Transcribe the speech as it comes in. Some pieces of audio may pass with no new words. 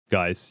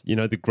Guys, you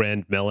know the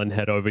grand melon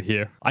head over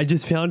here? I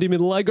just found him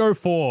in Lego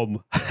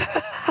form.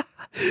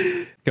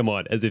 Come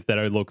on, as if they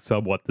don't look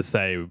somewhat the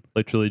same.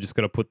 Literally just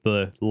got to put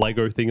the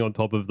Lego thing on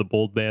top of the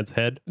bald man's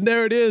head. And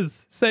there it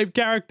is. Same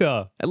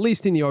character. At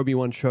least in the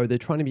Obi-Wan show, they're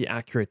trying to be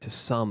accurate to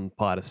some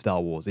part of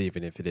Star Wars,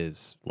 even if it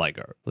is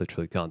Lego.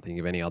 Literally can't think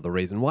of any other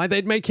reason why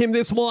they'd make him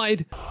this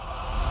wide.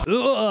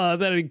 Ugh,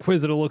 that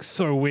Inquisitor looks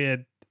so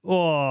weird.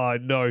 Oh,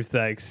 no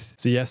thanks.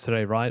 So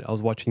yesterday, right, I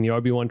was watching the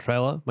Obi-Wan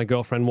trailer. My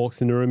girlfriend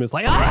walks in the room and is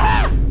like,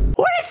 ah!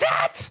 What is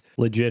that?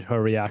 Legit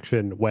her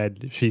reaction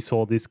when she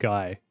saw this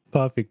guy.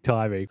 Perfect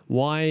timing.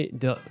 Why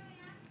do...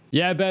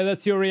 Yeah, babe,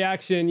 that's your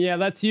reaction. Yeah,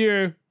 that's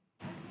you.